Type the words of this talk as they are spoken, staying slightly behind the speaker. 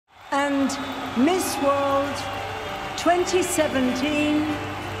And Miss World 2017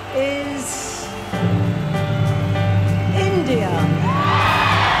 is India.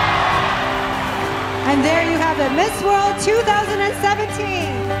 And there you have it, Miss World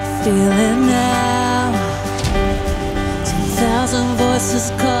 2017. Feel it now, 10,000 voices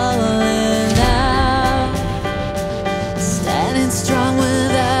calling out, standing strong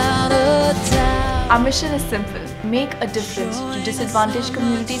without a doubt. Our mission is simple: make a difference to disadvantaged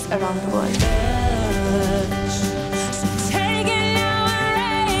communities around the world.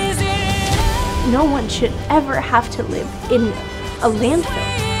 No one should ever have to live in a landfill.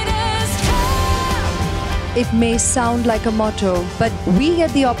 It may sound like a motto, but we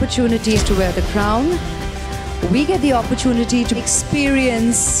get the opportunity to wear the crown. We get the opportunity to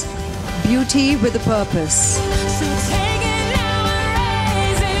experience beauty with a purpose.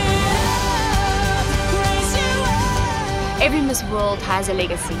 Every Miss World has a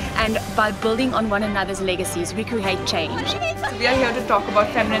legacy, and by building on one another's legacies, we create change. So we are here to talk about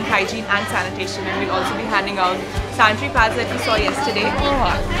feminine hygiene and sanitation, and we'll also be handing out sanitary pads that we saw yesterday.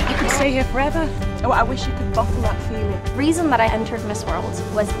 Oh, I could stay here forever. Oh, I wish you could bottle that feeling. The reason that I entered Miss World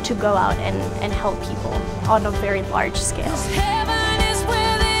was to go out and help people on a very large scale.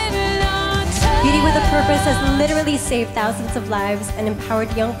 Beauty with a Purpose has literally saved thousands of lives and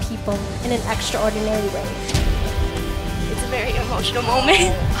empowered young people in an extraordinary way. It's a very emotional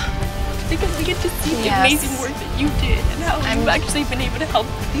moment because we get to see the amazing work that you did and how you've actually been able to help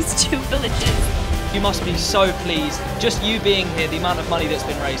these 2 villages. You must be so pleased, just you being here, the amount of money that's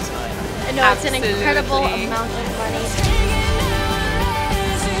been raised tonight. I know it's an incredible amount of money.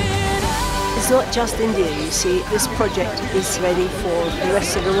 It's not just India, you see. This project is ready for the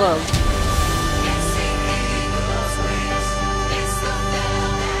rest of the world.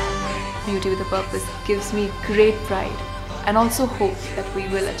 Beauty with a Purpose gives me great pride and also hope that we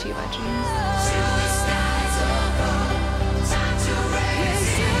will achieve our dreams.